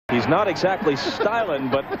He's not exactly styling,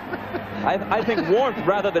 but I think warmth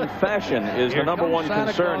rather than fashion is the number one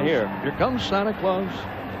concern here. Here comes Santa Claus.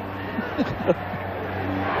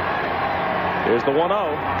 Here's the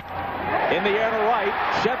 1-0. In the air to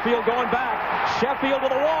right. Sheffield going back. Sheffield to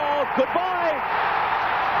the wall. Goodbye.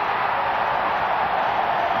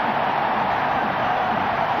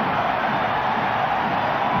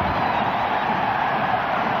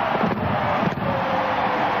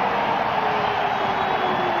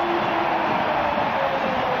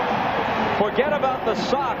 Forget about the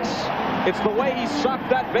socks. It's the way he socked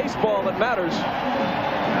that baseball that matters.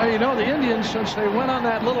 You know, the Indians, since they went on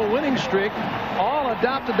that little winning streak, all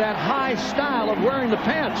adopted that high style of wearing the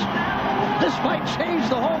pants. This might change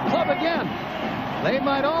the whole club again. They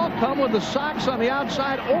might all come with the socks on the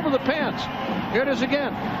outside over the pants. Here it is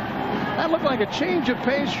again. That looked like a change of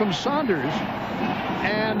pace from Saunders.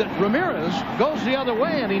 And Ramirez goes the other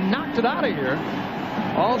way, and he knocked it out of here.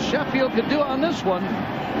 All Sheffield could do on this one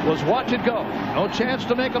was watch it go. No chance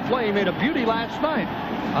to make a play. He made a beauty last night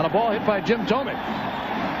on a ball hit by Jim Tomic.